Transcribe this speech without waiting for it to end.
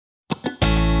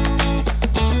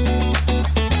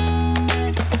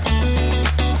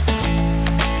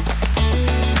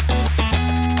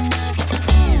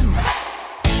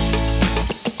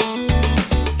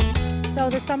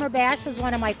Bash is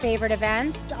one of my favorite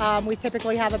events. We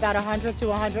typically have about 100 to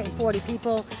 140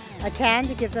 people attend.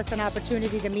 It gives us an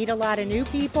opportunity to meet a lot of new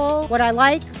people. What I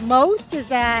like most is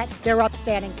that they're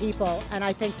upstanding people, and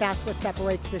I think that's what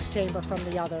separates this chamber from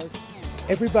the others.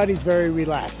 Everybody's very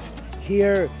relaxed.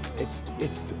 Here,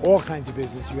 it's all kinds of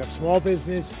business. You have small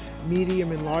business,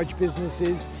 medium and large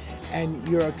businesses, and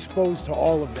you're exposed to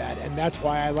all of that. And that's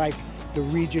why I like the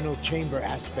regional chamber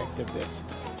aspect of this.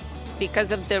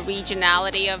 Because of the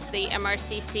regionality of the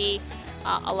MRCC,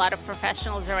 a lot of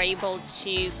professionals are able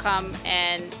to come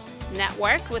and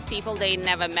network with people they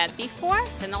never met before,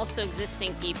 and also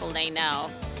existing people they know.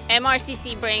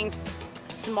 MRCC brings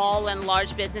small and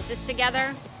large businesses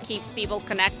together, keeps people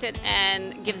connected,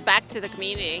 and gives back to the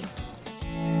community.